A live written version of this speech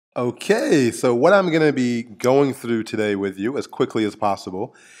Okay, so what I'm going to be going through today with you as quickly as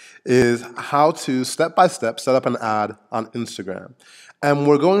possible is how to step by step set up an ad on Instagram. And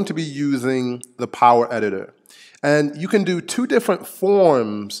we're going to be using the Power Editor. And you can do two different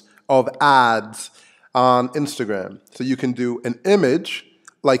forms of ads on Instagram. So you can do an image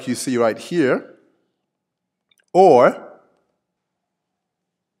like you see right here, or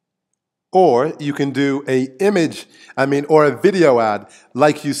you can do or a video ad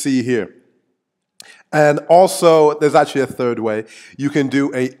like you see here. And also, there's actually a third way. You can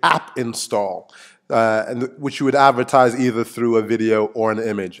do an app install, which you would advertise either through a video or an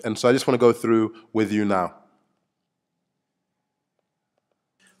image. And so I just want to go through with you now.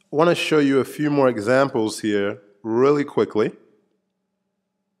 I want to show you a few more examples here really quickly.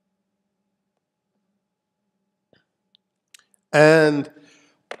 And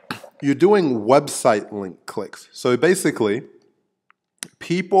you're doing website link clicks. So basically,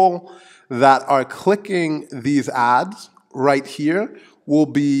 people that are clicking these ads right here will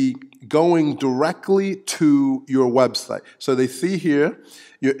be going directly to your website. So they see here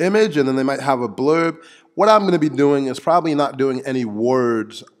your image and then they might have a blurb. What I'm going to be doing is probably not doing any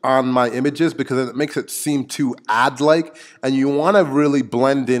words on my images because it makes it seem too ad-like, and you want to really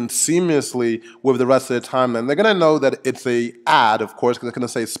blend in seamlessly with the rest of the time. And they're going to know that it's an ad, of course, because it's going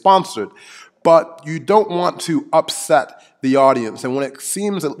to say sponsored. But you don't want to upset the audience. And when it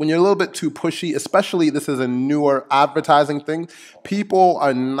seems that when you're a little bit too pushy, especially this is a newer advertising thing, people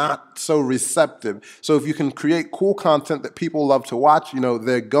are not so receptive. So if you can create cool content that people love to watch,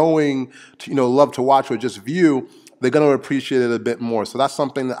 they're going to, love to watch or just view, they're going to appreciate it a bit more. So that's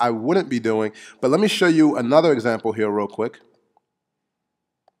something that I wouldn't be doing. But let me show you another example here real quick.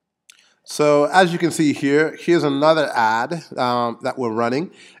 So as you can see here, here's another ad that we're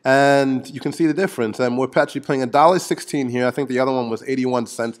running, and you can see the difference. And we're actually paying $1.16 here. I think the other one was 81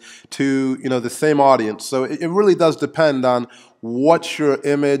 cents to the same audience. So it really does depend on what your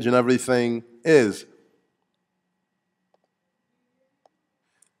image and everything is.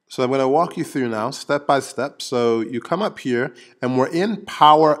 So I'm going to walk you through now, step by step. So you come up here, and we're in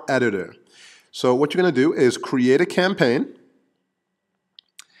Power Editor. So what you're going to do is create a campaign.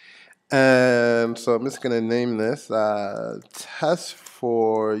 And so I'm just going to name this test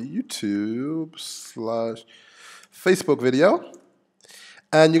for YouTube / Facebook video.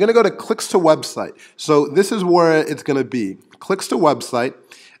 And you're going to go to clicks to website. So this is where it's going to be. Clicks to website.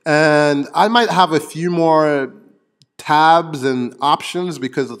 And I might have a few more tabs and options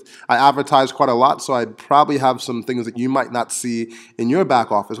because I advertise quite a lot. So I probably have some things that you might not see in your back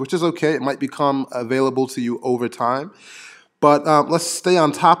office, which is okay. It might become available to you over time. But let's stay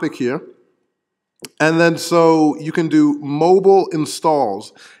on topic here. And then so you can do mobile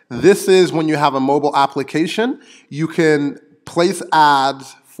installs. This is when you have a mobile application, you can place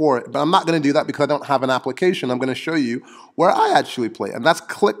ads for it. But I'm not going to do that because I don't have an application. I'm going to show you where I actually play. And that's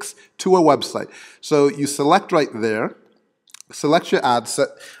clicks to a website. So you select right there. Select your ad set.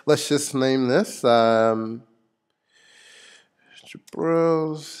 Let's just name this Jabrils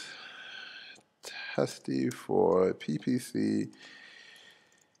Testy for PPC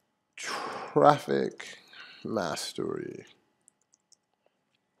Traffic Mastery.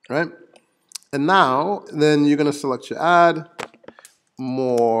 Right? And now, then you're going to select your ad,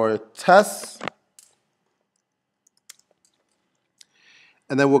 more tests,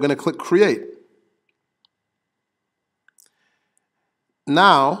 and then we're going to click Create.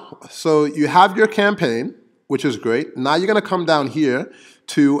 Now, so you have your campaign, which is great. Now you're going to come down here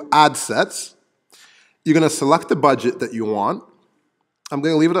to Ad Sets. You're going to select the budget that you want. I'm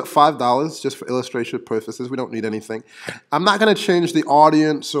going to leave it at $5 just for illustration purposes. We don't need anything. I'm not going to change the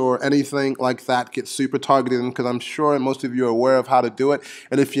audience or anything like that, get super targeted, because I'm sure most of you are aware of how to do it.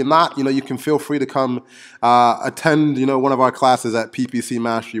 And if you're not, you can feel free to come attend, one of our classes at PPC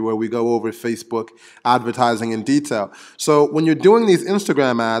Mastery where we go over Facebook advertising in detail. So when you're doing these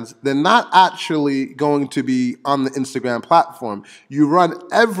Instagram ads, they're not actually going to be on the Instagram platform. You run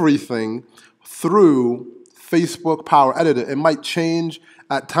everything through Facebook Power Editor. It might change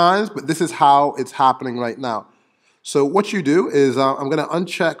at times, but this is how it's happening right now. So what you do is I'm going to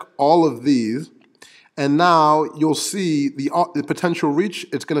uncheck all of these, and now you'll see the potential reach.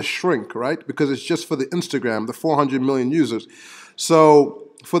 It's going to shrink, right? Because it's just for the Instagram, the 400 million users. So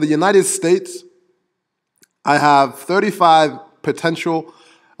for the United States, I have 35 potential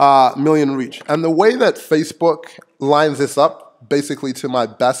million reach. And the way that Facebook lines this up, basically to my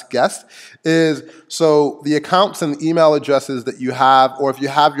best guess, is so the accounts and email addresses that you have, or if you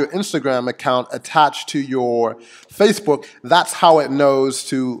have your Instagram account attached to your Facebook, that's how it knows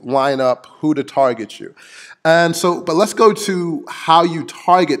to line up who to target you. And so, but let's go to how you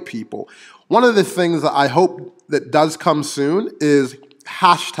target people. One of the things that I hope that does come soon is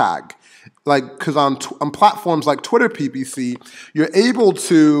hashtag. Like, because on platforms like Twitter PPC, you're able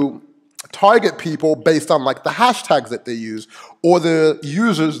to target people based on like the hashtags that they use or the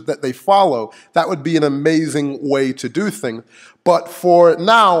users that they follow. That would be an amazing way to do things. But for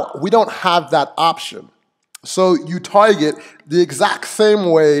now, we don't have that option. So you target the exact same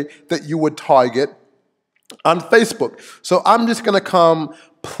way that you would target on Facebook. So I'm just going to come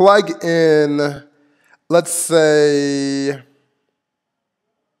plug in, let's say,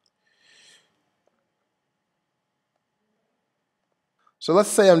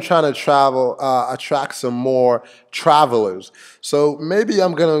 I'm trying to attract some more travelers. So maybe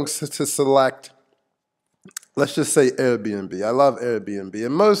I'm going to select, let's just say Airbnb. I love Airbnb.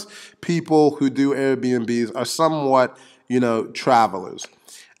 And most people who do Airbnbs are somewhat, travelers.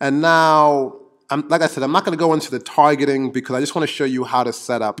 And now, like I said, I'm not going to go into the targeting because I just want to show you how to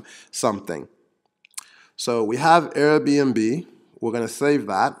set up something. So we have Airbnb. We're going to save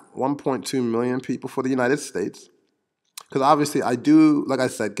that. 1.2 million people for the United States. Because obviously I do, like I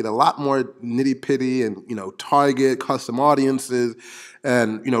said, get a lot more nitty-pitty and, target custom audiences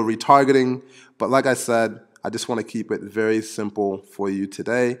and, retargeting. But like I said, I just want to keep it very simple for you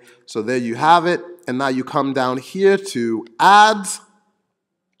today. So there you have it. And now you come down here to ads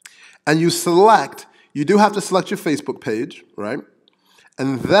and you do have to select your Facebook page, right?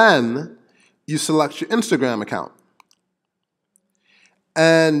 And then you select your Instagram account.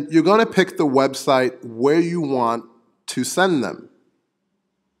 And you're going to pick the website where you want to send them.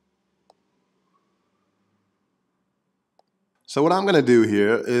 So what I'm going to do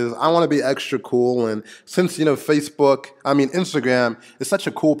here is I want to be extra cool, and since Instagram is such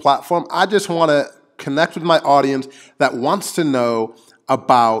a cool platform, I just want to connect with my audience that wants to know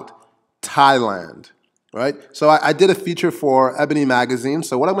about Thailand, right? So I did a feature for Ebony Magazine.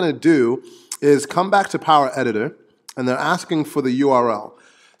 So what I'm going to do is come back to Power Editor, and they're asking for the URL.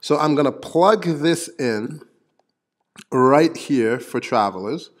 So I'm going to plug this in right here for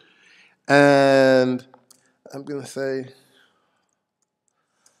travelers, and I'm going to say,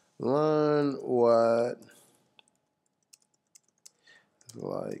 learn what it's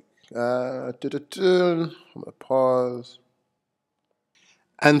like. I'm going to pause.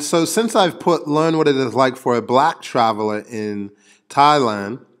 And so since I've put learn what it is like for a black traveler in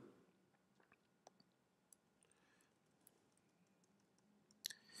Thailand,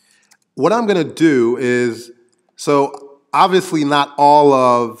 what I'm going to do is, so obviously not all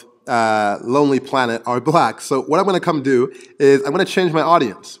of Lonely Planet are black. So what I'm going to come do is I'm going to change my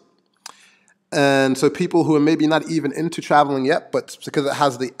audience. And so people who are maybe not even into traveling yet, but because it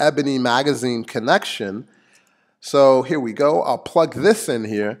has the Ebony Magazine connection. So here we go. I'll plug this in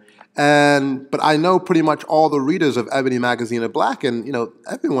here. But I know pretty much all the readers of Ebony Magazine are black, and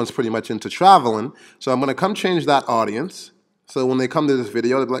everyone's pretty much into traveling. So I'm going to come change that audience. So when they come to this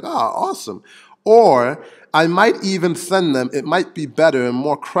video, they'll be like, oh, awesome. Or I might even send them, it might be better and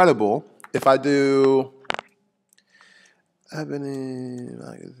more credible if I do Ebony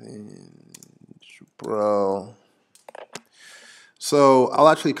Magazine, bro. So I'll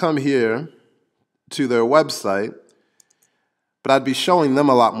actually come here to their website, but I'd be showing them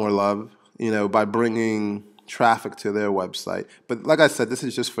a lot more love, by bringing traffic to their website. But like I said, this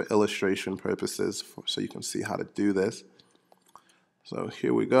is just for illustration purposes, so you can see how to do this. So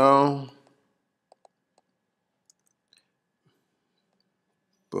here we go.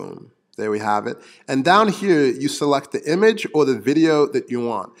 Boom. There we have it. And down here, you select the image or the video that you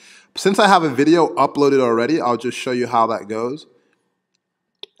want. Since I have a video uploaded already, I'll just show you how that goes.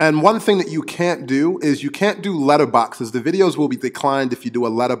 And one thing that you can't do is you can't do letterboxes. The videos will be declined if you do a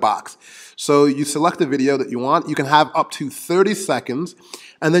letterbox. So you select the video that you want. You can have up to 30 seconds.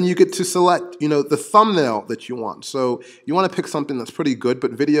 And then you get to select, the thumbnail that you want. So you want to pick something that's pretty good,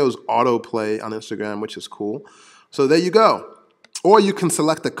 but videos autoplay on Instagram, which is cool. So there you go. Or you can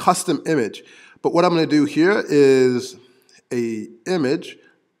select a custom image. But what I'm going to do here is a image.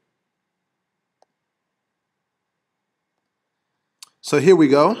 So here we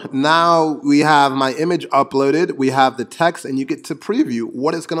go. Now we have my image uploaded. We have the text, and you get to preview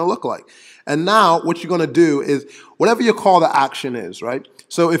what it's going to look like. And now what you're going to do is whatever your call to action is, right?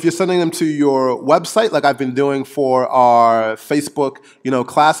 So if you're sending them to your website, like I've been doing for our Facebook,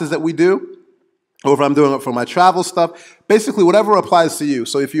 classes that we do, or if I'm doing it for my travel stuff, basically whatever applies to you.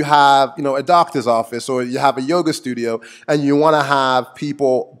 So if you have, a doctor's office or you have a yoga studio and you want to have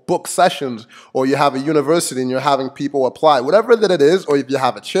people book sessions, or you have a university and you're having people apply, whatever that it is, or if you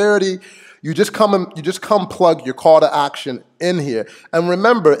have a charity, You just come plug your call to action in here. And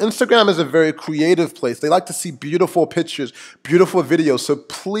remember, Instagram is a very creative place. They like to see beautiful pictures, beautiful videos. So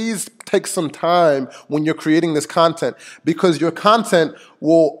please take some time when you're creating this content, because your content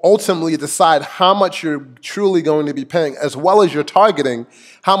will ultimately decide how much you're truly going to be paying, as well as your targeting,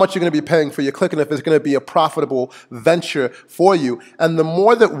 how much you're going to be paying for your click, and if it's going to be a profitable venture for you. And the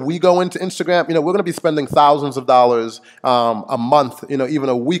more that we go into Instagram, we're going to be spending thousands of dollars a month, even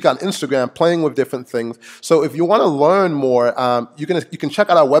a week on Instagram, playing with different things. So if you want to learn more, you can check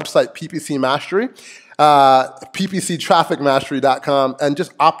out our website, PPC Mastery, ppctrafficmastery.com, and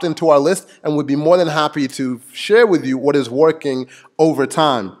just opt into our list, and we'd be more than happy to share with you what is working over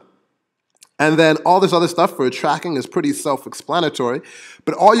time. And then all this other stuff for tracking is pretty self-explanatory.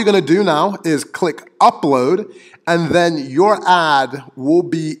 But all you're going to do now is click upload, and then your ad will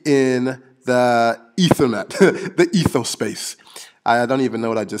be in the Ethernet, the ethospace. I don't even know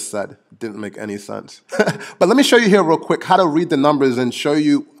what I just said. It didn't make any sense. But let me show you here real quick how to read the numbers and show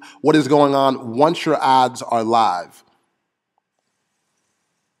you what is going on once your ads are live.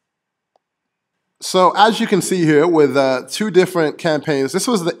 So as you can see here with two different campaigns, this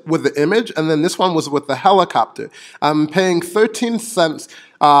was with the image, and then this one was with the helicopter. I'm paying 13 cents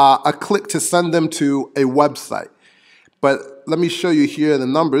a click to send them to a website. But let me show you here the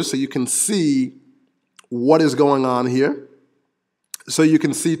numbers so you can see what is going on here. So you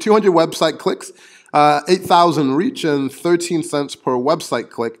can see 200 website clicks, 8,000 reach, and 13 cents per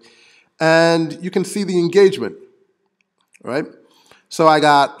website click. And you can see the engagement, right? So I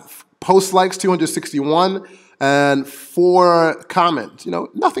got post likes 261 and 4 comments.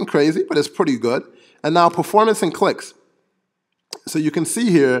 Nothing crazy, but it's pretty good. And now performance and clicks. So you can see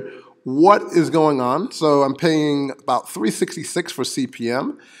here what is going on. So I'm paying about $3.66 for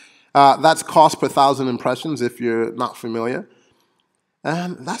CPM. That's cost per 1,000 impressions if you're not familiar.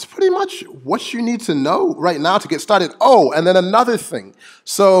 And that's pretty much what you need to know right now to get started. Oh, and then another thing.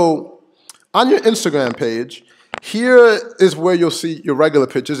 So on your Instagram page, here is where you'll see your regular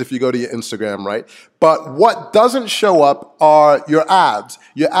pictures if you go to your Instagram, right? But what doesn't show up are your ads.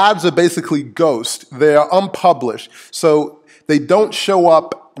 Your ads are basically ghost. They are unpublished. So they don't show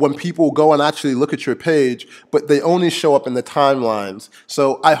up when people go and actually look at your page, but they only show up in the timelines.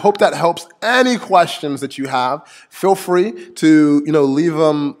 So I hope that helps. Any questions that you have, feel free to leave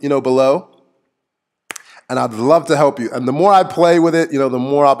them below. And I'd love to help you. And the more I play with it, the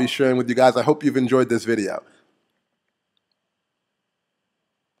more I'll be sharing with you guys. I hope you've enjoyed this video.